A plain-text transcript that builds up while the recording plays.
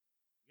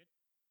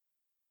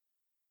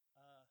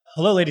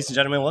Hello, ladies and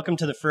gentlemen. Welcome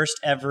to the first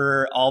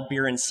ever All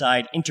Beer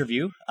Inside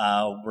interview.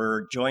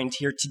 We're joined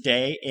here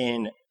today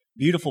in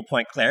beautiful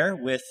Pointe Claire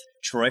with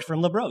Troy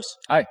from LeBros.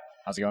 Hi,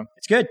 how's it going?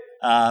 It's good.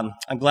 I'm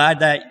glad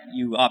that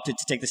you opted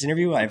to take this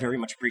interview. I very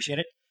much appreciate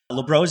it.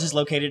 LeBros is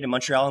located in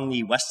Montreal in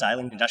the West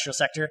Island industrial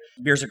sector.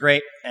 Beers are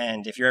great,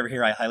 and if you're ever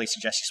here, I highly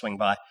suggest you swing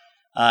by.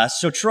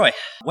 So, Troy,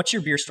 what's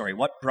your beer story?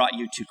 What brought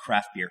you to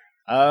craft beer?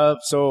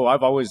 So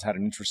I've always had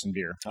an interest in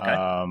beer.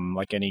 Okay.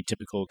 Like any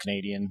typical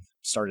Canadian,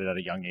 started at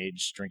a young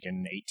age,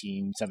 drinking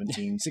 18,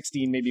 17,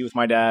 16 maybe with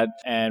my dad.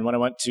 And when I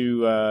went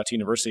to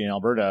university in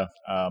Alberta,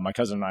 my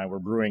cousin and I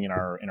were brewing in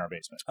our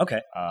basement.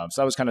 Okay.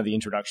 So that was kind of the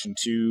introduction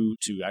to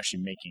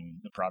actually making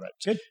the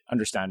product, Good.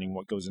 Understanding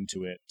what goes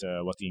into it,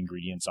 what the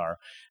ingredients are.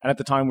 And at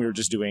the time we were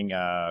just doing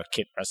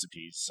kit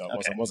recipes, so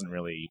it wasn't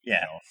really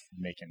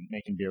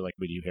making beer like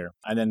we do here.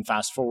 And then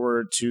fast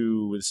forward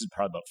to, this is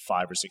probably about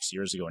 5 or 6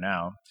 years ago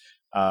now.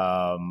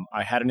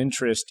 I had an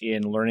interest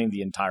in learning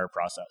the entire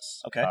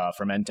process,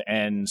 from end to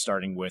end,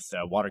 starting with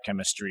water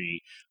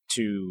chemistry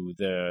to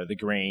the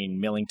grain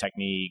milling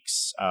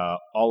techniques,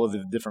 all of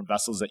the different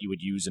vessels that you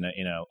would use in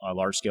a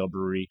large scale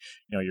brewery.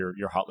 You know,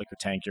 your hot liquor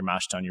tank, your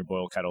mash tun, your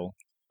boil kettle.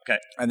 Okay.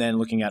 And then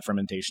looking at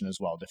fermentation as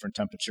well, different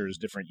temperatures,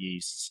 different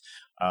yeasts.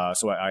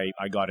 So I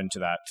got into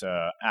that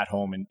at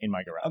home in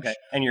my garage. Okay.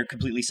 And you're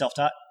completely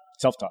self-taught?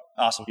 Self-taught.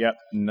 Awesome. Yeah.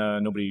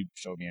 Nobody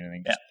showed me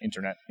anything. Just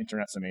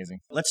Internet's amazing.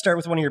 Let's start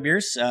with one of your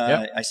beers.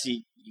 I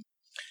see you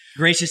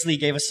graciously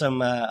gave us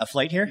a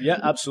flight here. Yeah,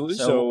 absolutely.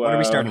 So what are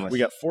we starting with? We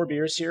got 4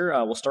 beers here.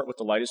 We'll start with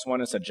the lightest one.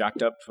 It's a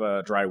Jacked Up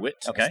Dry Wit.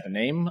 Okay. That's the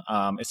name.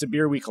 It's a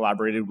beer we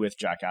collaborated with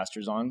Jack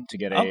Astor's on to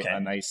get a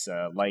nice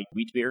light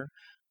wheat beer.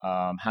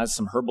 Has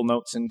some herbal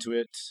notes into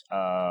it,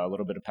 a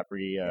little bit of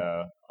peppery.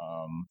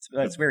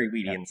 It's very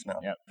weedy in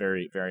smell. Yeah,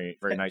 very, very,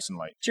 very nice and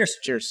light. Cheers.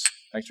 Cheers.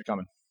 Thanks for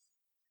coming.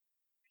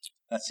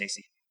 That's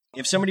tasty.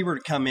 If somebody were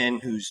to come in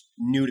who's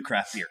new to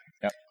craft beer,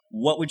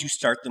 what would you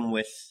start them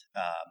with?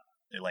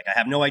 They're like, I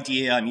have no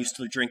idea. I'm used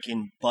to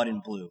drinking Bud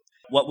and Blue.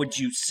 What would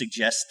you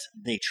suggest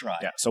they try?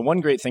 Yeah. So one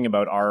great thing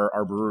about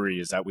our brewery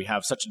is that we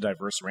have such a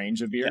diverse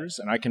range of beers,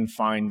 and I can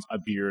find a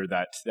beer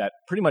that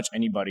pretty much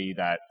anybody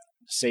that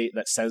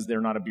says they're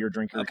not a beer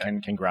drinker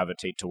can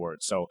gravitate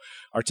towards. So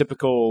our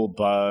typical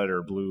Bud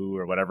or Blue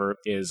or whatever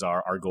is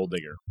our Gold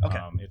Digger. Okay.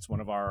 It's one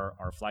of our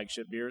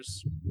flagship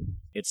beers.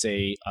 It's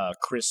a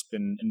crisp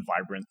and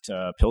vibrant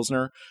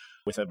Pilsner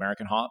with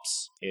American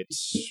hops.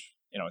 It's,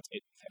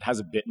 it has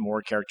a bit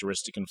more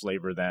characteristic and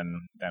flavor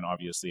than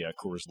obviously a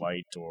Coors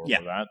Light or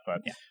that, but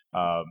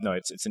no,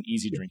 it's an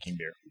easy drinking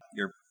beer.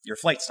 Your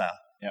flight style.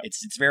 Yeah.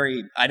 It's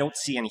very, I don't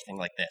see anything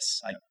like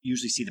this. I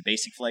usually see the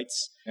basic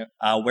flights.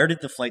 Yeah. Where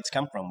did the flights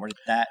come from? Where did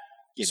that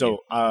give you?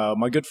 So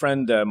my good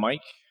friend Mike,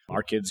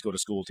 our kids go to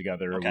school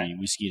together. Okay.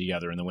 We ski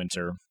together in the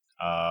winter.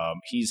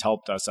 He's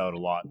helped us out a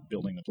lot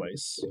building the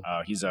place.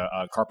 He's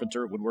a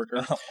carpenter,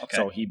 woodworker. Oh, okay.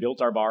 So he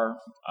built our bar,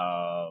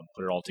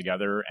 put it all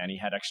together, and he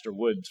had extra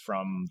wood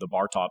from the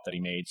bar top that he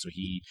made. So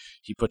he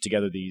put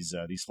together these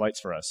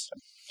flights for us.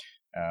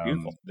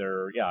 Beautiful.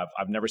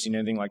 I've never seen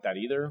anything like that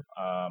either.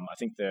 I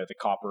think the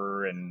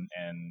copper and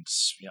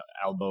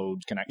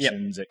elbowed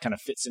connections, it kind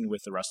of fits in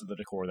with the rest of the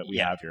decor that we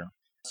have here.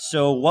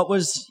 So what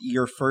was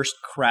your first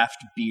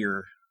craft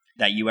beer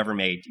that you ever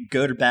made?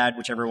 Good or bad,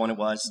 whichever one it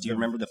was. Do you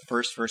remember the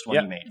first one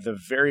you made? The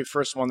very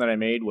first one that I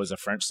made was a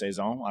French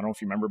Saison. I don't know if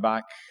you remember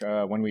back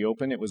when we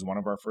opened. It was one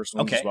of our first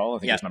ones as well. I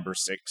think it was number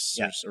 6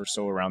 or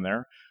so around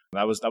there.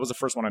 That was the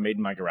first one I made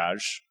in my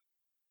garage.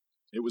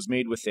 It was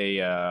made with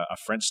a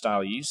French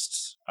style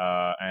yeast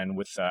and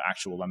with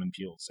actual lemon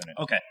peels in it.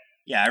 Okay.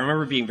 Yeah, I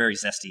remember being very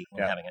zesty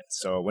when having it.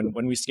 So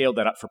when we scaled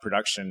that up for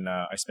production,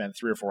 I spent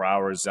 3 or 4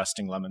 hours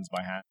zesting lemons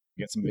by hand.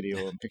 Get some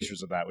video and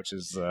pictures of that, which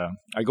is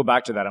I go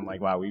back to that. I'm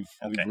like, wow, we've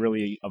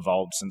really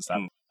evolved since that.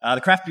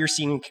 The craft beer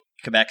scene in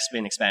Quebec's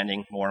been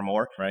expanding more and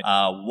more. Right.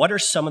 What are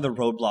some of the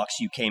roadblocks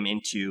you came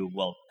into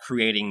while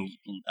creating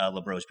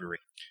LeBros Brewery?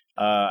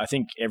 I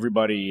think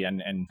everybody,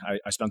 and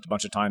I spent a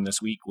bunch of time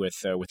this week with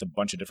a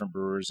bunch of different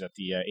brewers at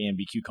the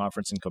AMBQ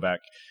conference in Quebec.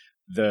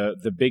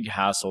 The big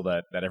hassle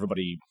that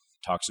everybody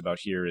talks about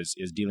here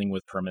is dealing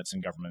with permits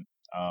and government.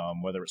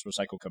 Whether it's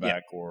Recycle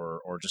Quebec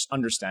or just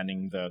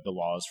understanding the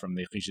laws from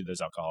the Régie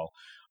des Alcools.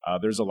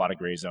 There's a lot of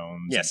gray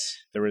zones. Yes.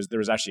 There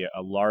was actually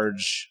a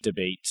large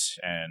debate,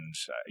 and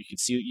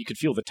you could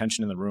feel the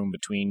tension in the room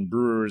between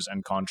brewers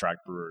and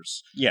contract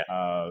brewers. Yeah.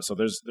 So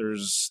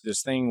there's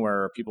this thing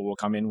where people will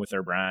come in with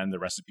their brand, the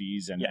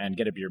recipes, and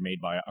get a beer made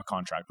by a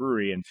contract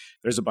brewery, and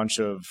there's a bunch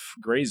of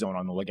gray zone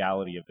on the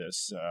legality of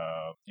this.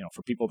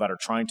 For people that are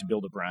trying to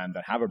build a brand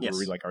that have a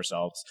brewery like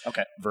ourselves,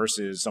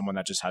 versus someone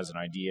that just has an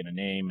idea and a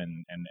name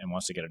and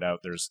wants to get it out.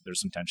 There's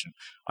some tension.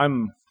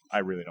 I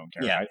really don't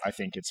care. Yeah. I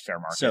think it's fair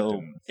market.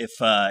 So if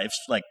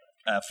like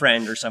a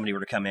friend or somebody were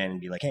to come in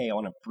and be like, "Hey, I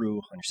want to brew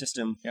on your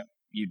system,"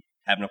 you'd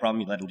have no problem.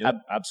 You'd let them do it.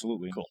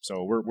 Absolutely. Cool.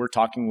 So we're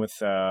talking with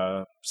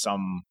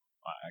some.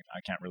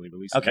 I can't really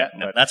release. Okay, it yet,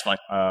 no, that's fine.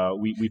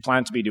 We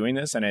plan to be doing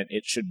this, and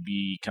it should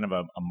be kind of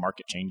a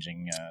market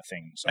changing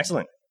thing. So.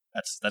 Excellent.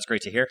 That's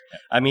great to hear. Yeah.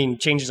 I mean,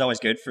 change is always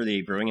good for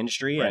the brewing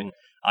industry, and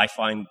I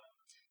find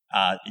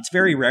It's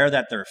very rare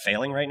that they're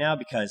failing right now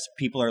because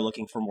people are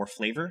looking for more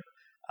flavor.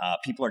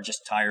 People are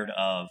just tired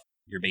of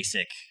your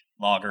basic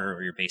lager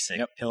or your basic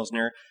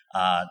Pilsner,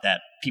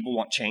 that people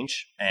want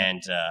change.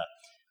 And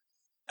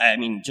I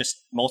mean, just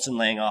Molson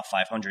laying off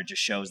 500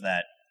 just shows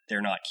that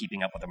they're not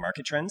keeping up with the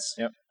market trends,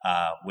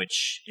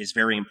 which is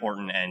very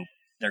important, and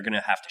they're going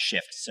to have to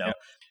shift. So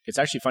it's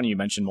actually funny you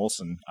mentioned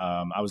Molson.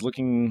 I was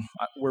looking.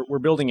 We're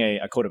building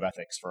a code of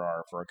ethics for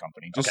our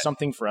company, just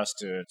something for us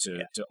to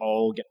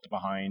all get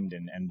behind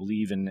and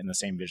believe in the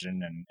same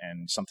vision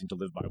and something to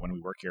live by when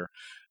we work here.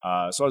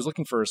 So I was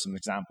looking for some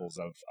examples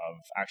of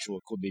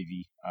actual code de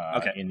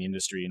vie in the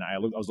industry, and I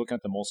was looking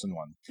at the Molson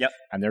one.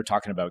 And they're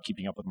talking about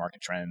keeping up with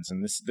market trends,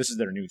 and this is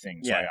their new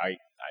thing. So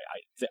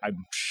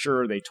I'm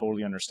sure they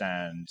totally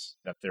understand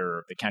that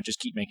they can't just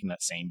keep making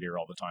that same beer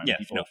all the time.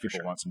 People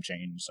want some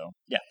change. So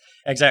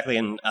exactly.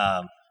 And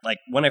like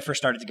when I first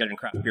started to get into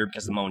craft beer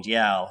because of the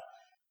Mondial,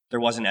 there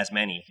wasn't as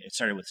many. It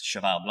started with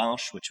Cheval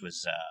Blanche, which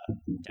was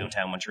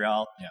downtown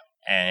Montreal,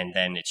 and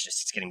then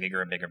it's getting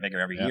bigger and bigger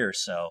every year.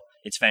 So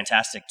it's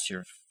fantastic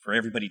for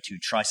everybody to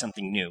try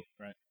something new.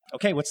 Right.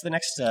 Okay, what's the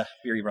next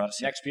beer you brought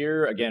us? Next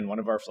beer, again, one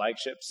of our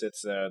flagships.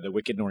 It's the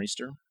Wicked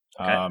Nor'easter.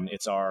 Okay.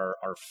 It's our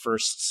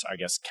first, I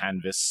guess,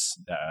 canvas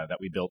that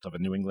we built of a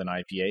New England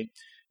IPA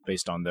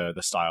based on the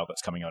style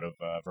that's coming out of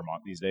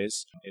Vermont these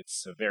days.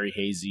 It's a very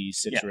hazy,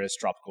 citrus,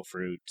 tropical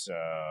fruit,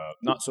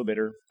 not so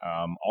bitter.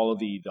 All of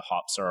the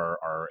hops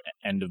are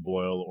end of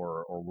boil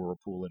or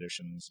whirlpool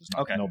additions.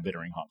 There's no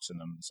bittering hops in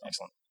them. So.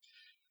 Excellent.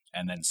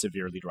 And then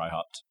severely dry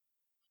hopped.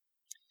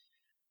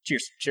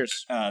 Cheers.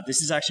 Cheers.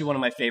 This is actually one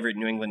of my favorite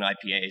New England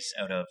IPAs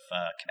out of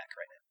Quebec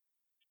right now.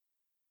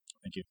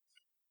 Thank you.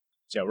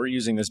 So yeah, we're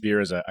using this beer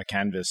as a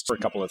canvas for a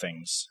couple of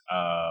things.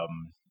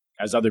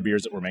 As other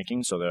beers that we're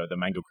making, so the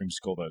mango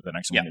creamsicle, the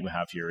next one that we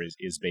have here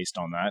is based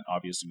on that.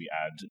 Obviously, we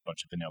add a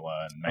bunch of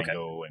vanilla and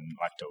mango and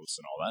lactose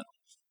and all that.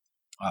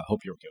 I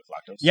hope you're okay with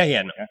lactose.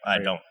 Yeah, no, I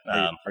don't.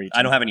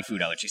 I don't have any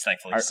food allergies,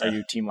 thankfully. Are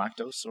you team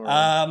lactose?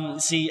 Or?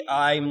 See,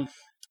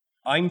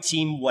 I'm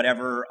team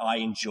whatever I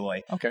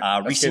enjoy. Okay.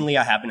 Recently,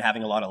 I have been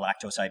having a lot of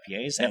lactose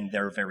IPAs, and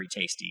they're very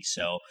tasty.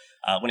 So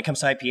when it comes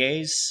to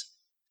IPAs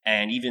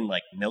and even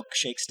like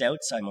milkshake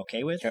stouts, I'm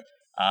okay with. Yep.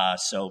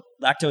 So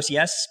lactose,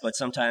 yes, but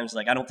sometimes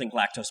like I don't think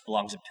lactose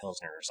belongs in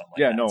Pilsner or something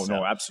like that.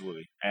 No,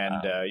 absolutely.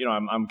 And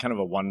I'm kind of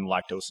a one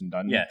lactose and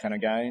done kind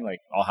of guy. Like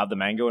I'll have the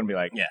mango and be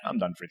like, I'm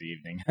done for the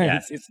evening.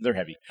 They're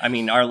heavy. I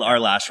mean, our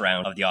last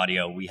round of the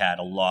audio, we had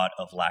a lot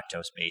of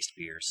lactose-based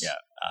beers.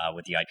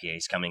 With the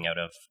IPAs coming out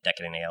of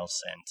Decadent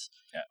Ales,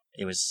 and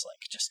it was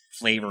like just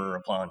flavor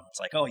upon. It's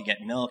like, oh, you get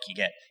milk, you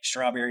get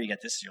strawberry, you get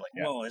this. You're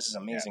like, whoa, this is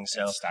amazing.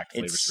 So stacked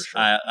flavors for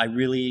sure.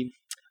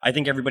 I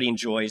think everybody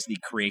enjoys the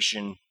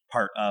creation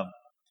part of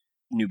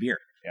new beer,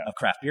 of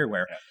craft beer,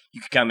 where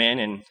you could come in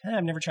and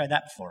I've never tried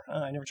that before.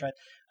 I never tried.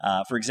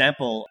 For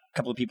example, a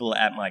couple of people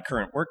at my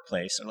current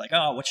workplace are like,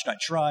 oh, what should I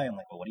try? I'm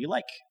like, well, what do you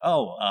like?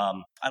 Oh,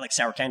 I like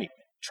sour candy.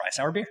 Try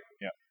sour beer.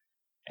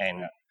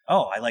 And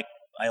oh, I like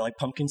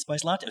pumpkin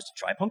spice lattes.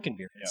 Try pumpkin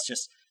beer. It's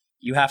just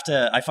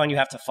I find you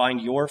have to find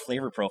your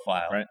flavor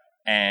profile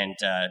and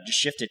just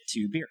shift it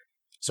to beer.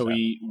 So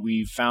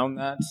we found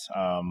that.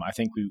 I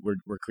think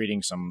we're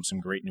creating some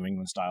great New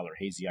England style or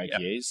hazy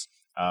IPAs.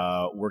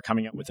 We're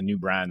coming up with a new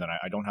brand, and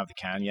I don't have the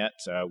can yet.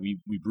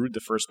 We brewed the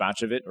first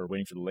batch of it. We're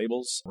waiting for the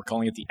labels. We're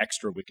calling it the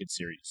Extra Wicked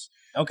Series.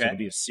 Okay. So it'll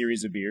be a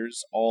series of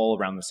beers all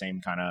around the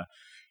same kind of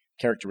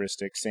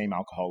characteristics, same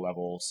alcohol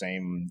level,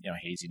 same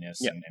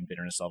haziness and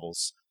bitterness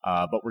levels.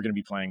 But we're going to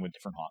be playing with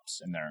different hops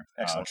in there.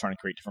 Trying to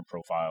create different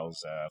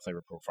profiles,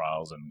 flavor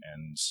profiles,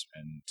 and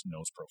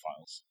nose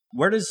profiles.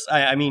 Where does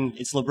I mean?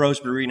 It's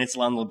LeBros Brewery and it's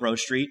on LeBros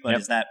Street, but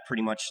is that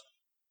pretty much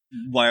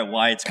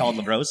why it's called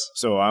LeBros?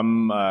 So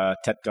I'm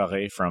Tête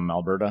Carrée from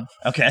Alberta.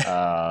 Okay.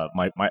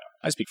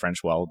 I speak French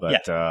well,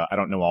 but I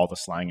don't know all the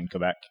slang in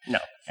Quebec. No.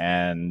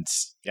 And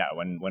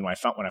when I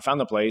found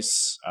the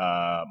place,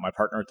 my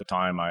partner at the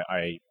time,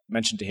 I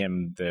mentioned to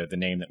him the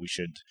name that we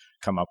should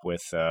come up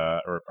with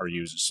or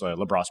use. It's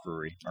La Brosse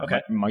Brewery.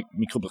 Okay.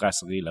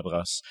 Microbrasserie La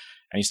Brosse.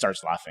 And he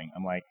starts laughing.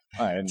 I'm like,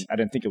 I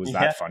didn't think it was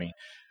that funny.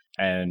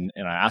 And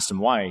I asked him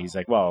why. He's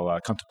like, well,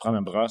 quand tu prends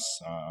une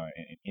brosse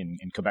in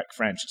Quebec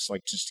French, it's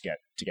like just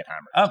to get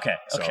hammered. Okay.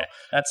 So,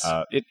 that's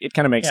it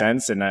kind of makes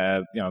sense, and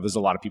there's a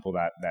lot of people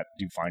that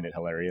do find it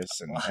hilarious,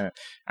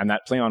 and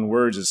that play on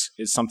words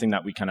is something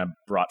that we kind of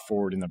brought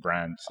forward in the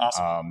brand.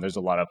 Awesome. There's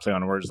a lot of play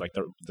on words like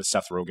the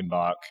Seth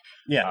Rogenbach,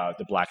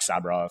 the Black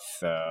Sabbath.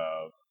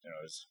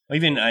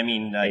 Even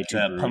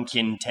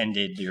pumpkin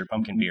tended or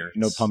pumpkin beer.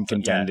 No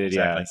pumpkin tended,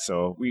 exactly.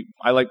 So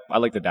I like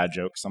the dad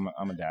jokes. I'm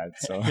a dad,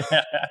 so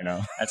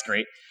that's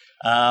great.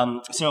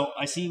 So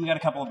I see we got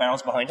a couple of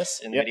barrels behind us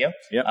in the video.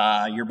 Yep.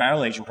 Your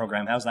barrel aging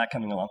program, how's that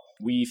coming along?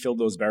 We filled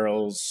those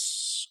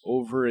barrels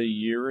over a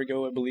year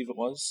ago, I believe it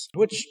was.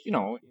 Which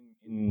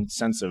in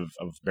sense of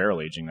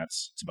barrel aging,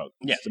 it's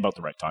about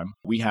the right time.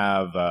 We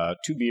have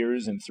 2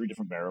 beers in 3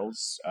 different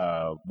barrels.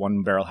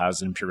 One barrel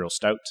has an imperial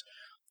stout.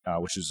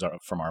 which is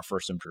from our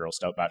first Imperial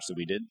Stout batch that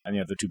we did. And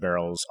the other 2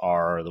 barrels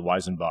are the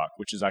Weizenbock,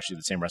 which is actually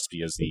the same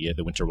recipe as the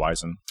Winter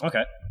Weizen.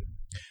 Okay.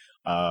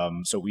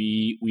 So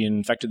we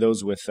infected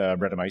those with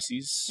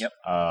Brettanomyces. Yep.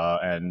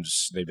 And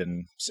they've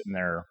been sitting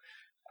there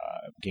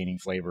gaining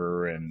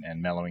flavor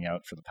and mellowing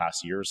out for the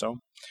past year or so.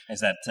 Is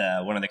that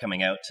when are they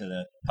coming out to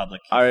the public?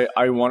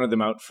 I wanted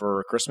them out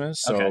for Christmas,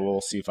 so Okay.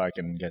 we'll see if I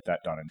can get that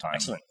done in time.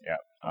 Excellent. Yeah.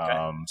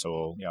 Okay.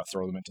 So we'll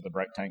throw them into the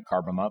bright tank,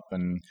 carb them up,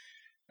 and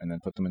then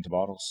put them into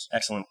bottles.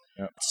 Excellent.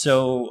 Yeah.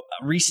 So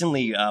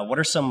recently, what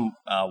are some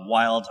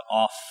wild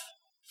off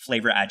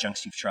flavor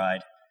adjuncts you've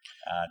tried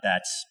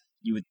that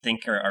you would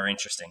think are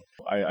interesting?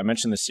 I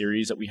mentioned the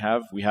series that we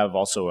have. We have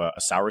also a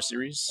sour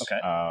series. Okay.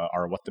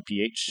 Our What the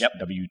pH, Yep.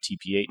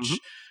 WTPH.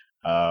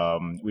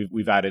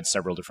 We've added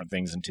several different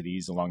things into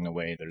these along the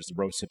way. There's the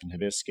rose hip and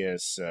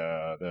hibiscus,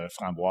 the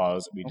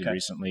framboise that we did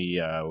recently,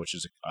 which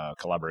is a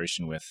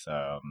collaboration with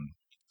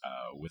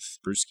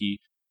Brewski.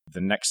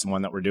 The next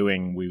one that we're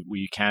doing,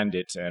 we canned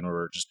it, and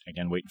we're just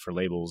again waiting for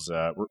labels.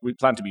 We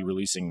plan to be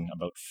releasing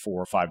about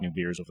 4 or 5 new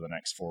beers over the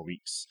next 4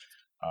 weeks.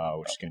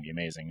 Which is going to be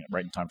amazing,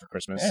 right in time for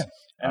Christmas. Yeah.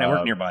 And I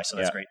work nearby, so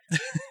that's great.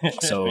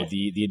 So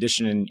the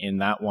addition in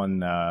that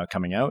one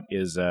coming out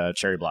is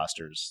Cherry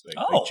Blasters,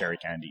 the cherry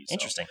candies. So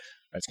interesting.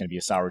 That's going to be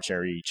a sour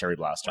cherry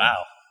blaster.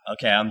 Wow.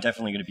 Okay, I'm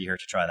definitely going to be here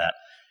to try that.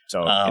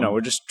 So we're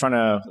just trying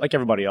to, like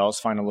everybody else,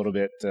 find a little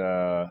bit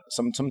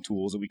some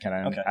tools that we can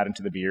add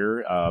into the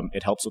beer.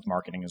 It helps with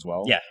marketing as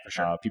well. Yeah, for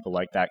sure. People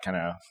like that kind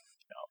of.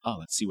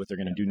 Let's see what they're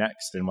going to do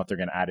next and what they're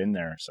going to add in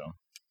there. So.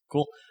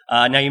 Cool.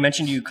 Now, you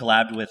mentioned you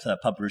collabed with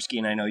Pub Brewski,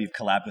 and I know you've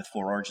collabed with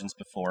Four Origins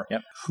before.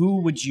 Yep.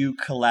 Who would you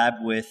collab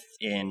with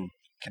in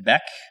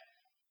Quebec,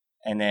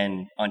 and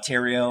then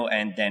Ontario,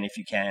 and then, if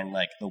you can,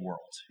 like the world?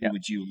 Who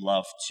would you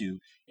love to,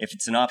 if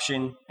it's an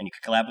option and you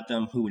could collab with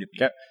them, who would it be?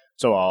 Yep.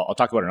 So I'll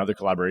talk about another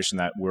collaboration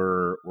that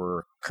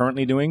we're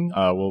currently doing.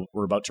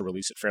 We're about to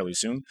release it fairly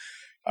soon.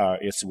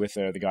 It's with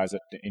the guys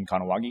in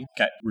Kahnawake.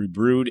 Okay. We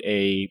brewed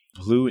a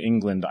Blue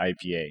England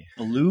IPA.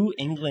 Blue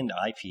England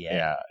IPA.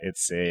 Yeah,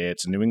 it's a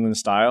New England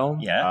style.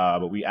 Yeah.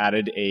 But we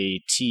added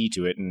a tea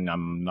to it, and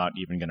I'm not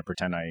even going to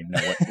pretend I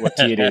know what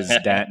tea it is.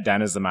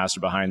 Dan is the master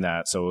behind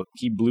that. So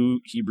he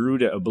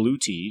brewed a blue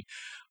tea.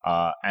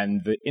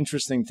 And the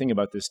interesting thing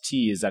about this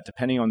tea is that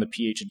depending on the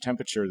pH and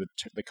temperature,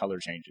 the color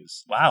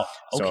changes. Wow.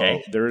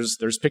 Okay. So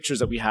there's pictures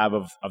that we have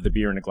of the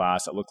beer in a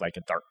glass that look like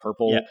a dark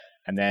purple,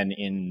 and then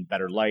in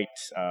better light,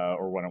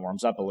 or when it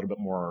warms up, a little bit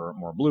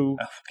more blue.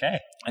 Okay.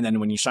 And then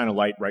when you shine a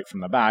light right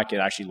from the back, it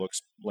actually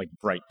looks like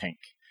bright pink.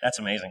 That's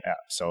amazing. Yeah.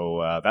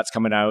 So that's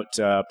coming out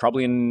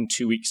probably in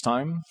 2 weeks'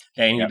 time.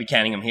 Okay, and you'll be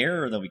canning them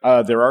here, or they'll be?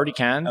 They're already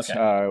canned.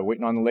 Okay.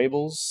 Waiting on the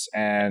labels,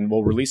 and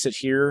we'll release it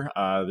here.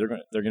 They're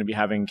going to be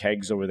having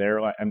kegs over there,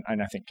 and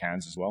I think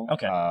cans as well.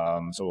 Okay.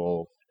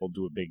 So we'll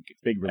do a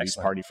big release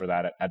party for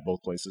that at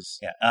both places.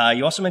 Yeah.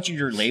 You also mentioned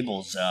your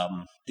labels.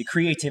 The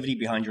creativity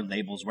behind your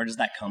labels. Where does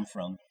that come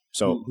from?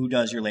 So who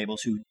does your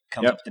labels? Who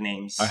comes up with the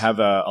names? I have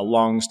a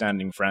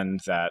long-standing friend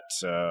that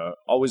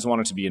always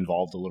wanted to be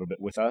involved a little bit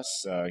with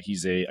us.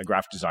 He's a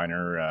graphic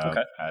designer.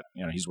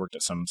 He's worked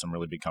at some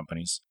really big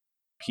companies.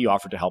 He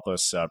offered to help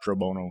us pro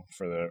bono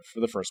for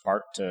the first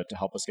part to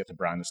help us get the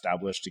brand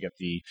established, to get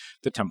the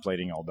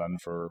templating all done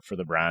for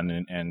the brand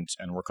and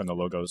work on the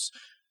logos.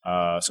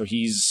 So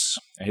his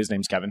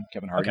name's Kevin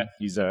Hardy.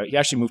 Okay. He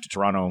actually moved to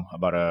Toronto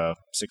about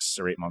 6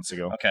 or 8 months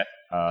ago. Okay.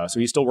 So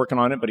he's still working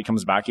on it, but he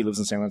comes back. He lives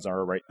in St.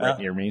 Lazare, right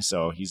near me.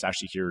 So he's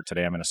actually here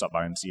today. I'm going to stop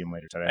by and see him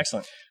later today.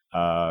 Excellent.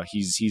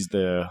 He's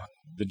the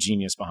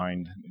genius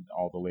behind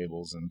all the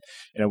labels,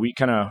 and we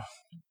kind of,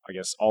 I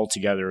guess, all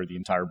together, the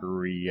entire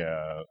brewery,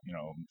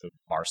 the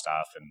bar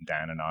staff and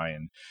Dan and I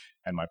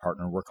and my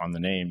partner work on the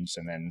names,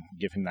 and then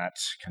give him that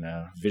kind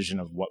of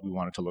vision of what we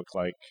want it to look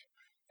like.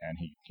 And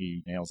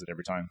he nails it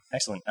every time.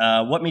 Excellent.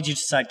 What made you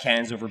decide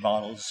cans over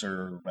bottles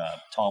or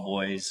tall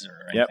boys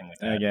or anything like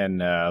that? And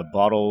again,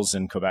 bottles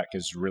in Quebec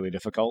is really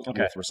difficult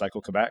with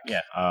Recycle Quebec.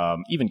 Yeah.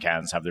 Even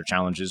cans have their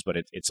challenges, but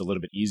it's a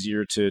little bit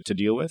easier to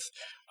deal with.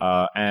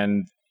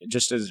 And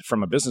just as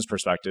from a business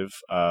perspective,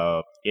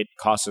 it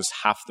costs us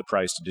half the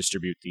price to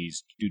distribute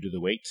these due to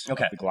the weight of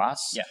the glass.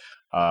 Yeah.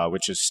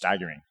 Which is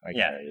staggering.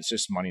 It's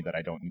just money that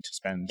I don't need to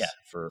spend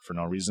for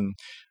no reason.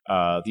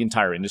 The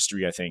entire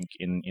industry, I think,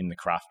 in the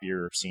craft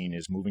beer scene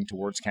is moving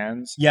towards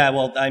cans. Yeah,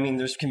 well, I mean,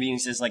 there's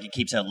conveniences like it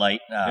keeps out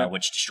light,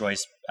 which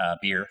destroys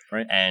beer.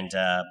 Right. And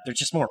they're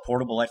just more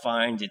portable, I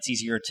find. It's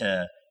easier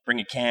to bring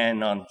a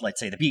can on,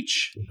 let's say, the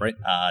beach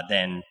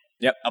than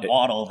a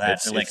bottle that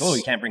they're like,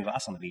 you can't bring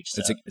glass on the beach.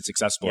 So. It's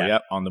accessible,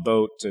 on the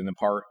boat, in the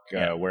park,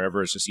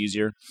 wherever. It's just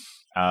easier.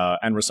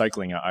 And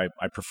recycling,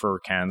 I prefer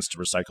cans to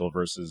recycle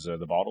versus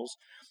the bottles.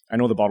 I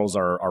know the bottles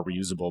are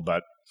reusable,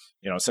 but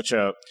such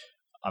a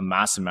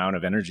mass amount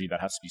of energy that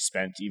has to be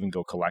spent to even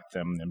go collect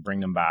them and bring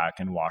them back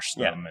and wash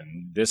them.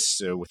 And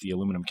this with the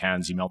aluminum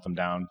cans, you melt them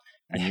down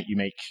and you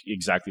make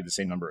exactly the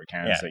same number of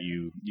cans that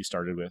you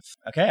started with.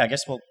 Okay, I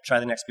guess we'll try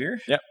the next beer.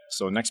 Yeah.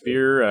 So next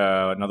beer,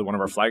 another one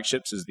of our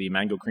flagships is the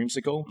Mango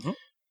Creamsicle. Mm-hmm.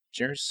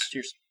 Cheers.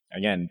 Cheers.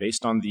 Again,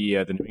 based on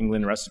the New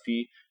England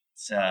recipe.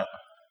 It's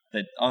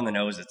That on the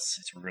nose,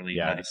 it's really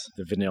nice.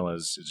 The vanilla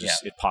is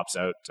just it pops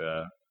out.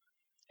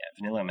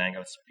 Vanilla and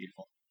mango, it's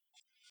beautiful.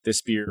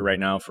 This beer right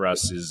now for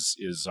us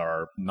is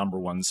our number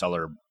one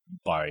seller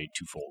by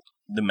twofold.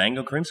 The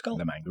Mango Creamsicle?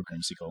 The Mango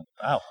Creamsicle.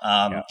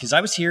 Wow. Because I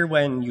was here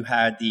when you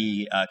had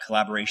the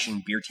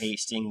collaboration beer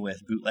tasting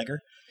with Bootlegger.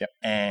 Yep.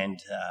 And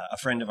a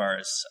friend of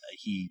ours,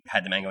 he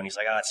had the mango and he's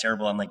like, it's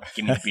terrible. I'm like,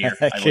 give me the beer.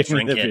 I will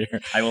drink it. Beer.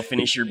 I will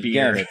finish your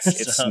beer. Again,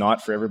 it's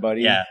not for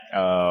everybody. Yeah.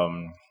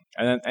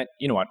 And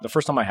you know what? The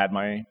first time I had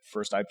my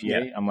first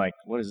IPA, I'm like,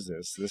 what is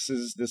this?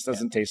 This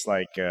doesn't taste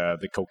like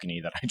the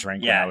Kokanee that I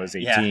drank when I was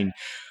 18.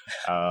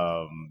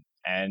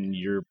 And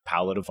your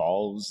palate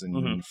evolves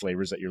and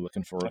flavors that you're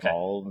looking for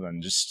evolve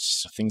and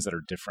just things that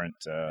are different.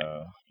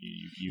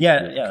 You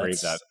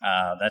crave that.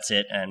 That's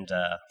it. And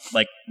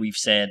like we've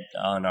said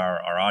on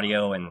our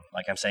audio and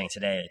like I'm saying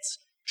today, it's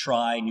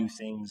try new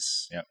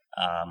things. Yeah.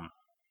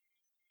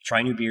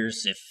 Try new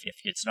beers. If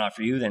it's not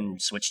for you, then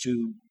switch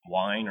to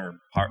wine or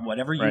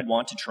whatever you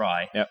want to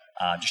try. Yep.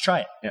 Just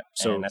try it. Yeah.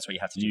 So and that's what you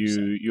have to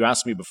do. You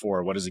asked me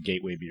before, what is a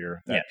gateway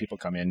beer that people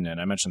come in,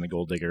 and I mentioned the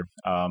Gold Digger.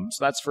 So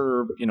that's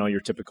for your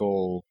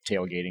typical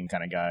tailgating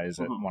kind of guys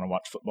that want to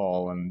watch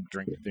football and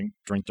drink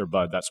their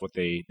bud. That's what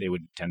they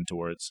would tend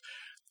towards.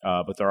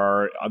 But there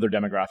are other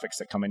demographics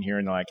that come in here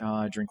and they're like,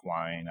 I drink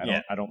wine.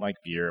 I don't like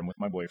beer. I'm with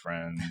my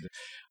boyfriend.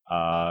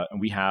 And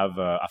we have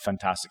a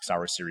fantastic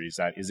sour series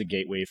that is a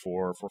gateway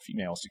for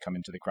females to come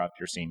into the craft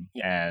beer scene.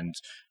 Yeah. And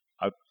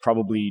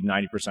probably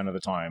 90% of the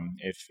time,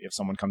 if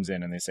someone comes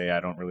in and they say, I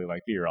don't really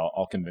like beer,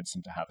 I'll convince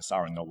them to have a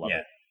sour and they'll love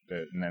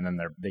it. And then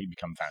they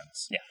become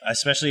fans. Yeah,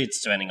 especially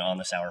it's depending on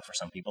the sour for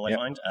some people, I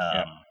find.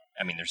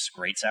 I mean, there's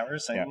great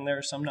sours and there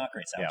are some not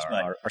great sours.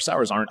 Yeah, our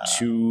sours aren't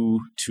too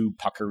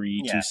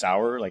puckery, too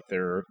sour. Like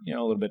they're a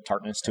little bit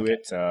tartness to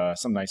it,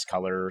 some nice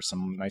color,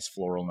 some nice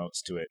floral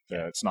notes to it.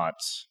 It's not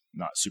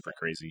super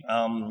crazy.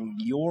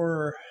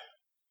 Your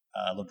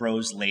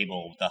LeBrose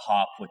label, the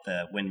hop with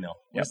the windmill,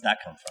 where does that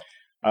come from?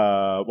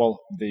 Well,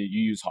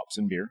 you use hops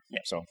in beer,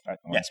 so that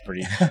one's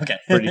pretty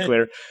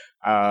clear.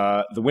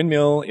 The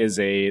windmill there's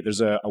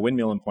a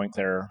windmill in Point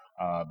Claire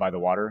by the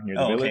water near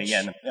the village.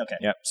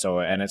 Yeah. So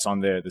and it's on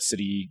the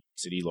city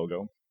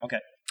logo. Okay.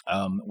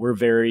 We're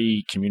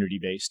very community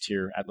based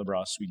here at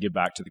LeBrose. We give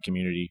back to the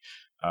community.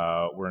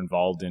 We're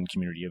involved in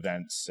community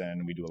events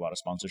and we do a lot of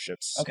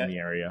sponsorships in the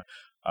area.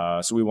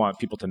 So we want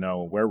people to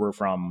know where we're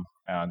from,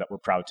 that we're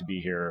proud to be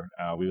here.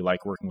 We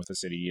like working with the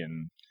city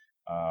and.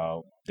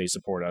 They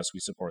support us, we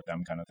support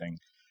them, kind of thing.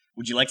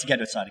 Would you like to get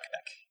outside of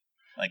Quebec?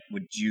 Like,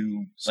 would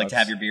you like to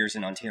have your beers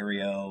in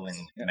Ontario and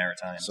the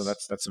Maritimes? So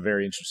that's a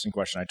very interesting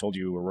question. I told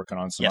you we're working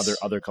on some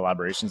other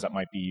collaborations that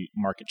might be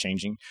market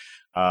changing.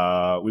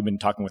 We've been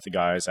talking with the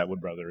guys at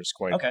Wood Brothers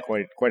quite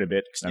a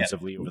bit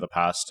extensively over the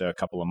past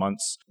couple of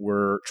months.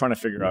 We're trying to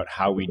figure out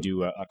how we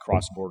do a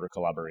cross-border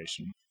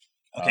collaboration.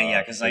 Okay,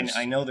 because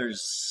I know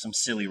there's some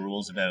silly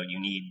rules about you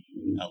need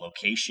a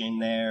location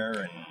there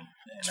and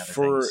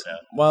other things.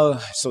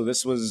 So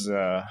this was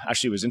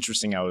actually it was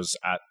interesting. I was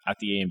at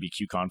the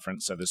AMBQ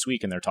conference this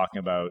week, and they're talking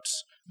about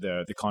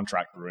the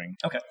contract brewing.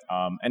 Okay,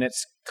 and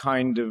it's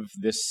kind of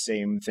this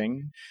same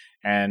thing.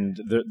 And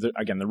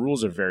the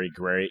rules are very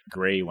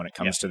gray when it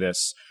comes to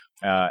this.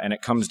 And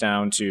it comes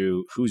down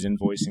to who's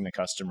invoicing the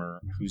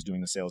customer, who's doing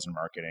the sales and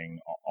marketing,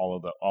 all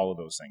of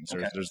those things.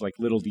 There's like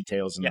little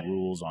details in the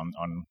rules on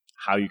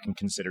how you can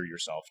consider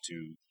yourself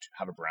to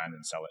have a brand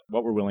and sell it.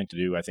 What we're willing to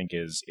do, I think,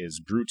 is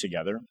brew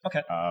together.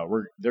 Okay.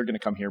 They're going to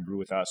come here, brew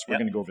with us. We're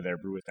going to go over there,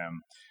 brew with them.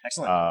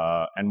 Excellent.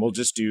 And we'll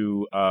just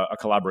do a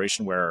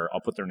collaboration where I'll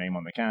put their name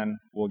on the can.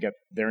 We'll get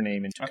their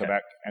name into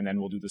Quebec, and then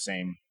we'll do the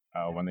same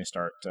when they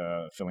start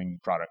filling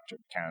product,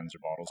 cans or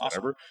bottles,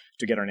 whatever,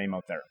 to get our name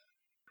out there.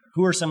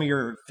 Who are some of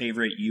your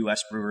favorite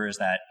U.S. brewers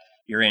that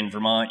you're in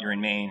Vermont, you're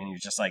in Maine, and you're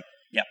just like,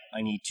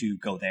 I need to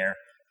go there,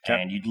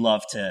 and you'd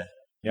love to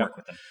work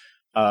with them?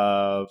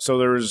 So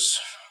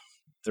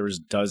there's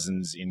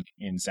dozens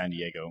in San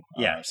Diego.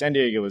 San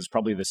Diego is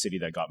probably the city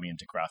that got me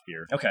into craft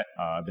beer. Okay.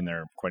 I've been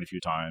there quite a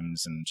few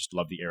times and just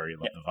love the area,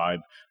 love the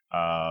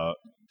vibe.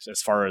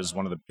 As far as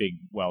one of the big,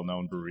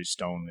 well-known breweries,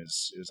 Stone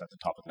is at the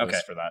top of the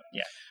list for that.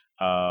 Yeah.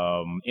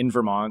 In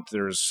Vermont,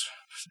 there's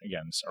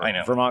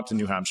Vermont to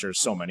New Hampshire,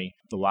 so many.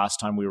 The last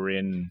time we were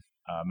in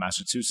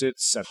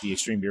Massachusetts at the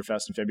Extreme Beer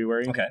Fest in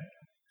February,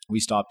 we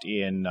stopped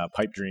in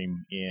Pipe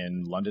Dream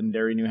in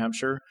Londonderry, New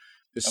Hampshire.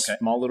 This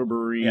small little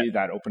brewery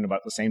that opened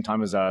about the same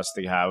time as us.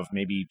 They have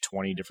maybe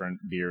 20 different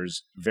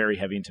beers, very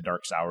heavy into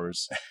dark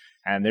sours,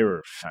 and they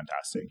were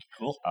fantastic.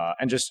 Cool.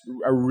 And just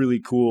a really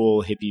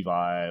cool hippie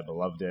vibe. I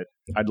loved it.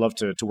 I'd love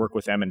to work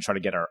with them and try to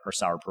get our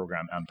sour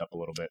program amped up a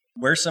little bit.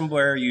 Where's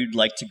somewhere you'd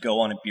like to go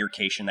on a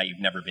beercation that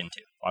you've never been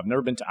to? I've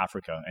never been to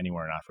Africa,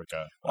 anywhere in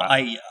Africa. Well,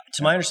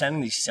 to my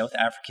understanding, the South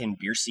African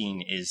beer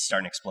scene is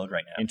starting to explode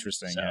right now.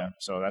 Interesting,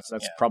 So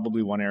that's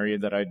probably one area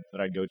that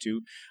I'd go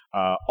to.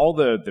 All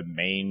the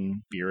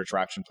main beer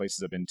attraction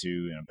places I've been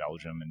to,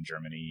 Belgium and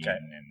Germany,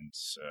 and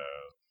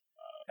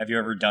have you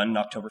ever done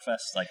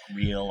Oktoberfest, like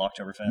real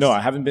Oktoberfest? No,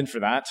 I haven't been for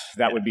that.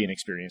 That would be an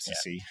experience to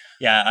see.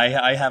 Yeah,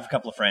 I have a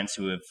couple of friends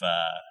who have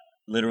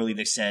literally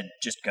they said,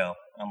 just go.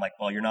 I'm like,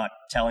 well, you're not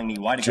telling me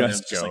why to go.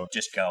 Just go.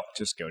 Just go.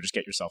 Just go. Just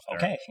get yourself there.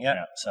 Okay,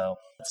 yeah. So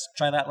let's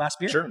try that last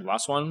beer. Sure.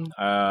 Last one.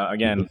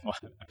 Again,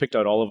 I picked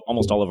out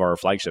almost all of our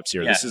flagships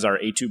here. Yeah. This is our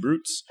A2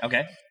 Brutes.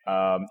 Okay.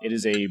 It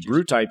is a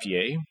Brut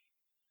IPA.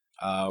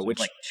 Which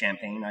like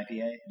Champagne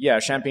IPA? Yeah,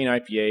 Champagne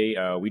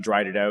IPA. We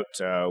dried it out.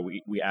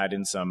 We add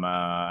in some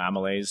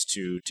amylase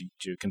to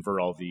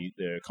convert all the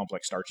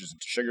complex starches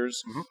into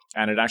sugars,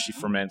 and it actually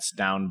ferments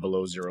down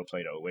below zero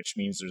Plato, which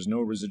means there's no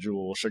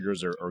residual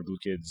sugars or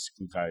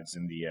glucides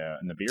in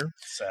the beer.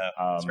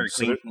 It's very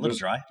clean, a little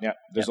dry. Yeah,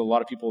 there's a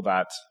lot of people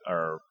that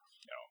are,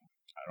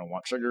 I don't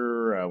want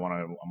sugar.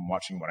 I'm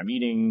watching what I'm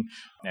eating,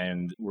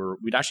 and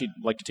we'd actually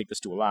like to take this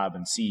to a lab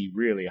and see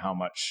really how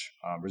much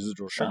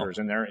residual sugar is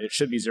in there. It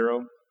should be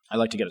zero. I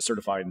like to get it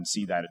certified and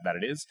see that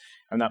it is,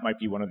 and that might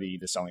be one of the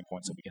selling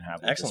points that we can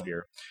have with this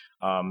beer.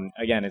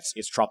 Again,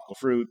 it's tropical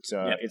fruit.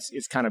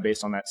 It's kind of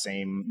based on that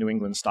same New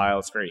England style.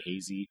 It's very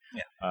hazy.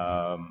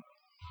 Yeah.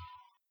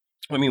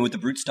 I mean, with the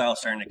Brut style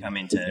starting to come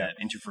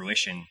into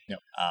fruition,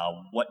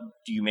 what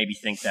do you maybe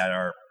think that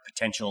are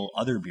potential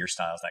other beer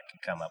styles that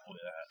could come up with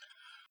that?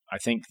 I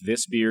think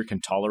this beer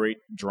can tolerate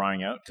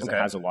drying out because it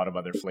has a lot of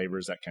other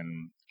flavors that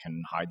can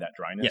hide that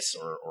dryness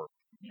or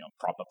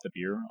prop up the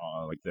beer.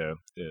 Like the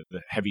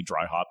heavy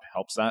dry hop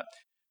helps that.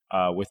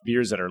 With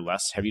beers that are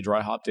less heavy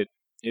dry hopped, it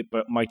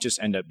might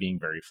just end up being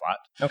very flat.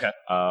 Okay.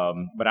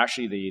 But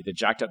actually, the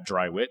jacked up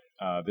dry wit,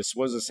 this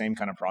was the same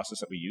kind of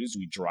process that we used.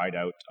 We dried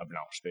out a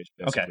blanche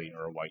basically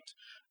or a white.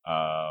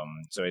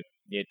 So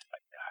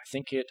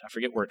I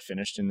forget where it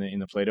finished in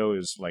the Plato. It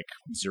was like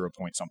 0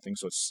 point something,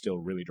 so it's still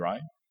really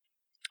dry.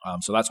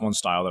 So that's one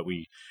style that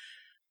we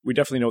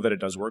definitely know that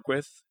it does work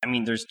with. I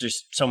mean, there's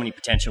just so many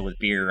potential with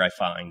beer, I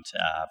find,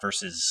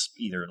 versus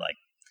either like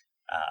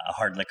a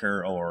hard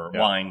liquor or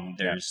wine.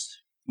 There's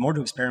more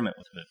to experiment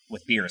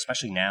with beer,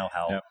 especially now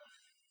how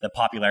the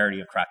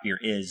popularity of craft beer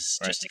is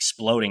just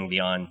exploding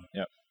beyond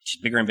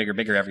just bigger and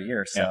bigger every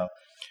year. So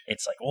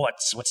it's like,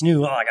 what's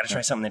new? Oh, I got to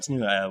try something that's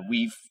new.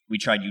 We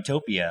tried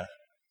Utopia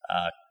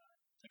a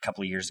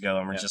couple of years ago,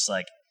 and we're just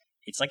like,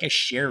 it's like a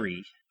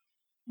sherry.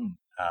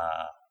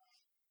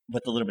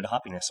 With a little bit of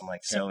hoppiness. I'm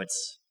like, so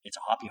it's a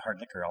hoppy hard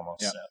liquor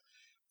almost. So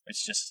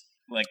it's just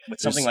like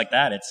with something like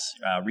that, it's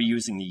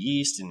reusing the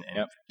yeast and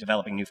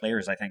developing new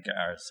flavors. I think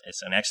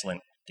it's an excellent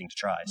thing to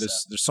try.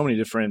 There's so many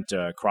different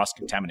cross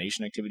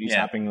contamination activities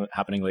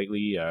happening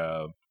lately.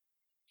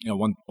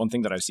 One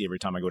thing that I see every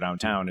time I go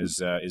downtown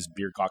is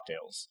beer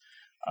cocktails.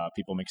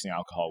 People mixing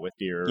alcohol with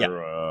beer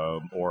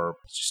or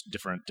just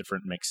different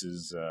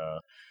mixes.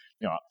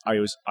 I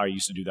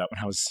used to do that when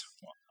I was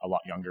a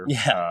lot younger.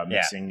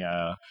 Mixing.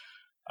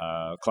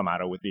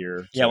 Clamato with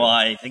beer. Yeah, well,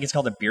 I think it's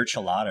called a beer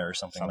chelada or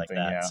something like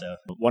that. Yeah. So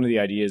one of the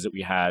ideas that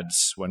we had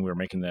when we were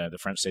making the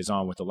French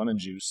Saison with the lemon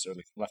juice or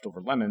the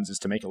leftover lemons is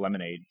to make a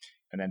lemonade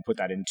and then put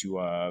that into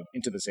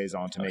the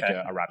Saison to make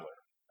a radler.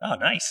 Oh,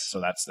 nice. So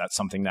that's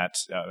something that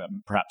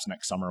perhaps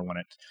next summer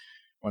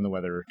when the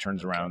weather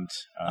turns around,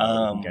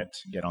 we can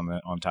get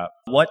on tap.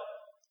 What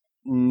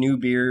new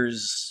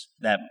beers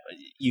that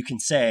you can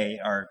say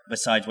are,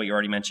 besides what you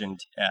already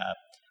mentioned,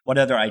 what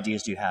other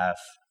ideas do you have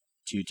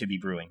to be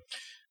brewing?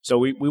 So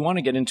we want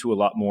to get into a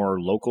lot more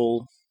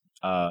local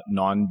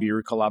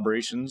non-beer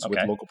collaborations with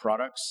local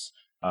products.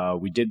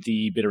 We did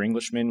the Bitter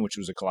Englishman, which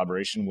was a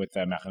collaboration with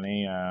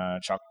Marlin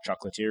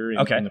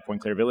Chocolatier in the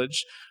Pointe Claire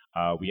village.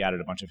 We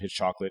added a bunch of his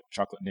chocolate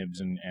nibs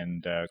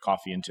and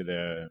coffee into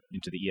the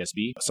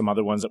ESB. Some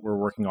other ones that we're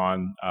working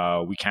on,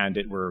 we canned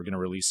it. We're going to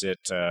release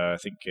it. I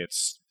think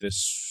it's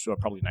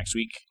probably next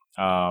week.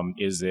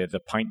 Is the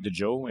Pint de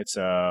Joe. It's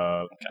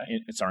our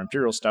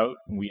Imperial Stout.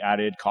 We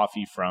added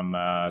coffee from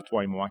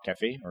Toi et Moi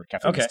Café or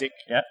Café Mystique.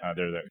 Yeah.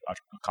 They're the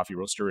coffee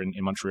roaster in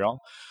Montreal.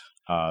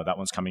 That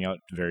one's coming out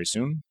very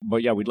soon.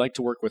 But yeah, we'd like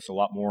to work with a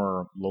lot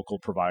more local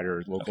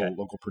providers,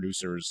 local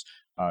producers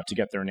to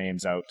get their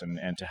names out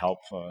and to help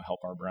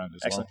our brand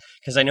as well.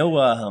 Because I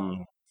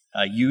know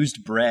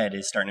used bread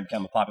is starting to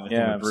become a popular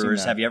thing with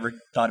brewers. Have you ever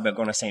thought about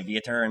going to St.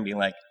 Viateur and being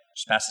like,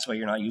 just pass this way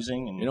you're not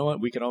using? And you know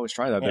what? We could always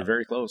try that. They're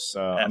very close.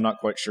 I'm not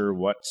quite sure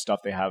what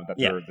stuff they have that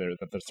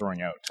they're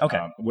throwing out. Okay.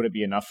 Would it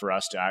be enough for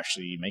us to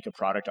actually make a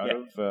product out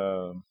of?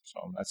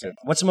 So that's it.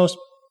 What's the most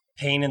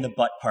pain in the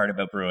butt part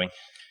about brewing?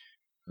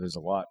 There's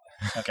a lot.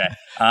 Okay.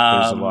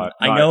 There's a lot.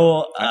 I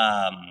know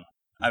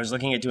I was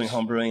looking at doing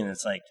home brewing, and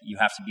it's like you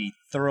have to be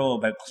thorough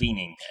about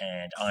cleaning,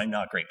 and I'm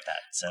not great with that.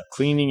 So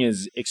cleaning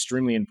is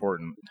extremely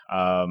important.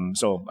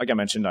 So like I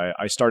mentioned,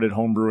 I started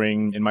home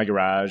brewing in my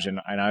garage, and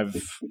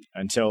I've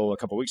until a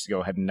couple of weeks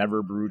ago had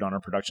never brewed on our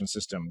production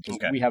system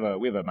because we have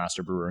a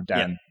master brewer,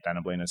 Dan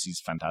Ablanis. He's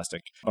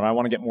fantastic, but I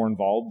want to get more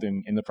involved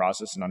in the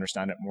process and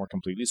understand it more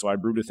completely. So I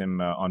brewed with him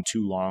on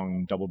 2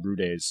 long double brew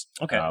days.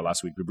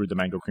 Last week we brewed the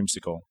mango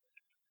creamsicle.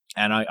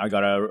 And I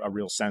got a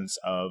real sense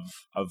of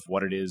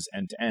what it is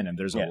end to end. And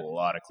there's a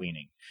lot of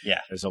cleaning.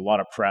 Yeah. There's a lot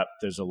of prep.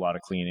 There's a lot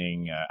of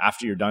cleaning.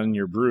 After you're done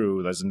your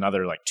brew, there's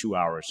another 2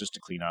 hours just to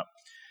clean up.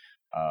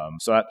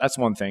 So that's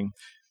one thing.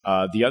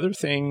 The other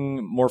thing,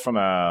 more from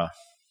a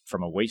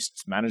from a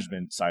waste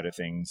management side of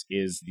things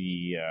is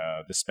the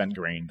spent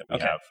grain that we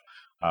have.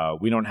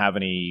 We don't have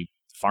any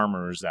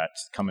farmers that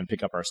come and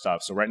pick up our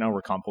stuff. So right now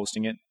we're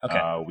composting it.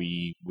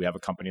 We have a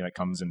company that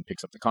comes and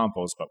picks up the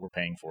compost, but we're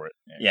paying for it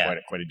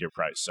quite a dear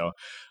price. So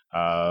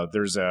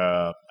there's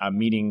a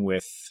meeting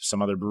with some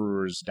other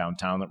brewers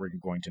downtown that we're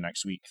going to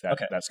next week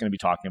that's going to be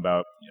talking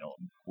about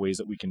ways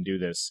that we can do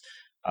this.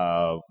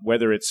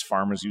 Whether it's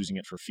farmers using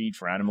it for feed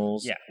for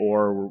animals,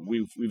 or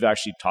we've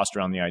actually tossed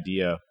around the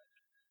idea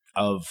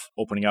of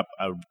opening up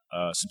a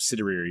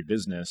subsidiary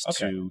business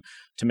to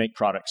make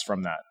products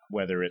from that,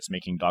 whether it's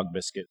making dog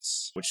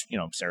biscuits, which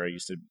Sarah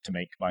used to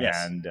make by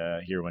hand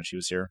here when she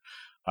was here,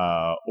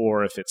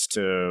 or if it's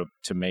to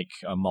make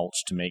a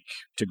mulch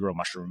to grow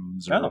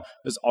mushrooms, or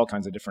there's all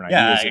kinds of different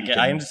ideas.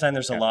 I understand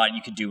there's a lot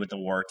you could do with the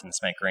wort and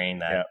spent grain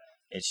that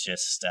it's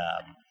just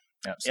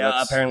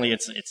apparently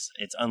it's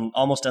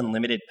almost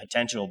unlimited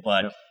potential,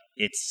 but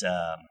it's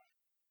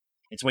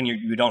when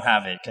you don't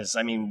have it, because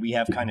we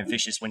have kind of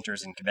vicious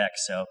winters in Quebec,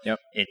 so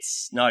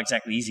it's not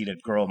exactly easy to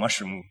grow a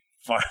mushroom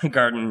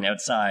garden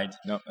outside.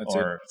 No, that's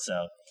it.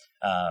 So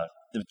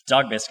the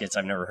dog biscuits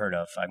I've never heard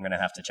of. I'm going to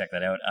have to check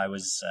that out. I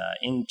was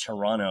in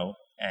Toronto,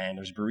 and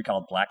there's a brewery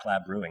called Black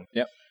Lab Brewing.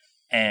 Yep.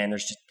 And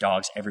there's just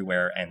dogs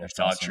everywhere, and there's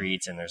dog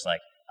treats, and there's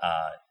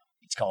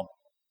it's called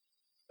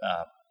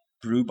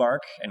Brew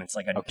Bark, and it's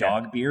like a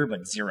dog beer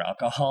but zero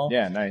alcohol.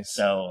 Yeah, nice.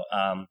 So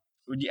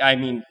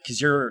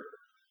because you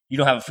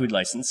don't have a food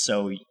license,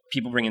 so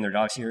people bring in their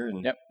dogs here,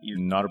 and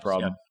not a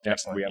problem.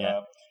 Excellent. We have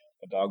a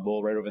dog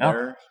bowl right over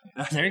there.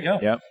 There you go.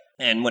 Yep.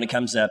 And when it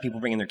comes to people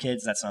bringing their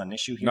kids, that's not an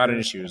issue here. Not an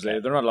issue. They're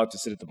not allowed to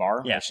sit at the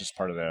bar. Yeah, it's just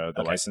part of the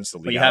license, the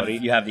legality.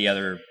 But you have the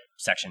other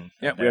section.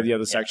 Yeah, we have the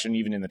other section.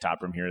 Even in the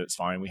tap room here, that's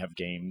fine. We have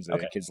games.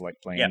 Kids like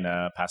playing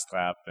Pass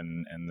Clap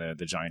and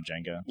the Giant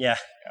Jenga. Yeah,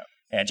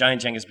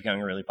 Giant Jenga is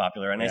becoming really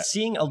popular, and I'm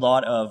seeing a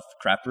lot of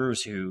craft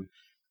brewers who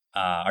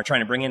are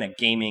trying to bring in a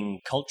gaming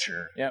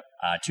culture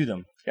to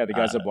them. Yeah, the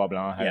guys at Bois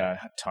Blanc had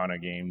a ton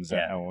of games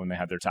when they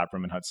had their tap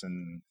room in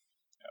Hudson.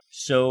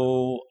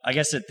 So I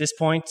guess at this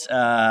point,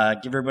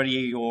 give everybody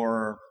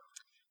your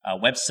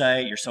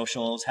website, your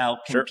socials. How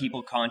can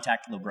people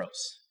contact Le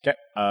Bros? Okay.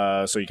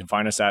 So you can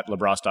find us at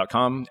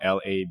labrosse.com,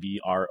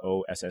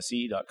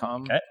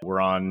 LABROSSE.com. Okay.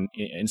 We're on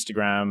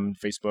Instagram,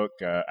 Facebook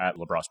at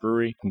La Brosse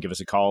Brewery. You can give us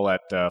a call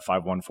at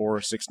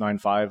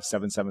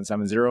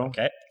 514-695-7770.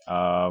 Okay.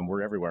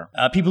 We're everywhere.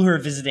 People who are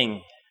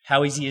visiting,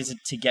 how easy is it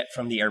to get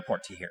from the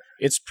airport to here?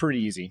 It's pretty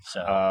easy.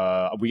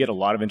 So we get a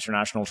lot of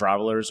international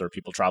travelers or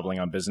people traveling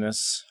on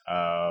business.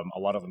 A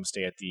lot of them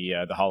stay at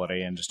the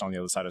Holiday Inn just on the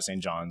other side of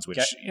St. John's, which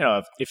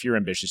if you're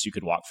ambitious, you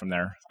could walk from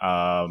there.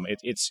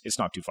 It's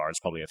not too far. It's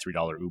probably a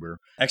 $3 Uber.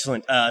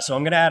 Excellent. So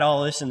I'm going to add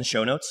all this in the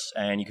show notes,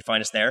 and you can find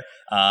us there.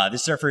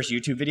 This is our first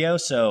YouTube video,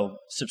 so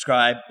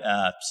subscribe,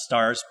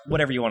 stars,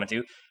 whatever you want to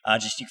do.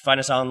 You can find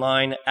us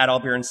online at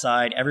All Beer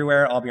Inside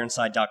everywhere,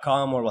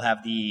 allbeerinside.com, where we'll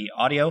have the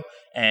audio,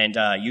 and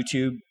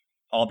YouTube,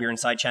 All Beer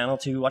Inside channel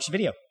to watch the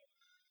video.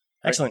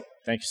 Excellent.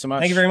 Thank you so much.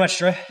 Thank you very much,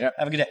 Troy. Yep.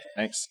 Have a good day.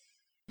 Thanks.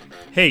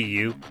 Hey,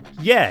 you.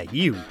 Yeah,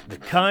 you, the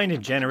kind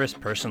and generous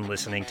person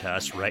listening to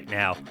us right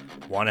now.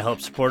 Want to help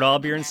support All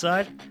Beer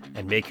Inside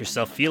and make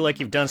yourself feel like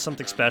you've done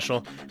something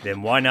special?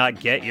 Then why not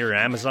get your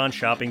Amazon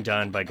shopping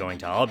done by going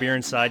to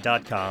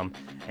allbeerinside.com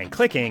and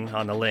clicking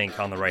on the link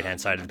on the right-hand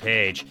side of the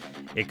page.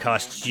 It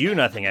costs you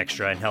nothing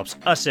extra and helps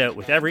us out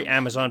with every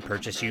Amazon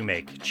purchase you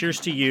make. Cheers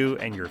to you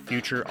and your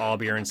future All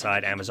Beer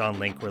Inside Amazon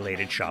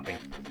link-related shopping.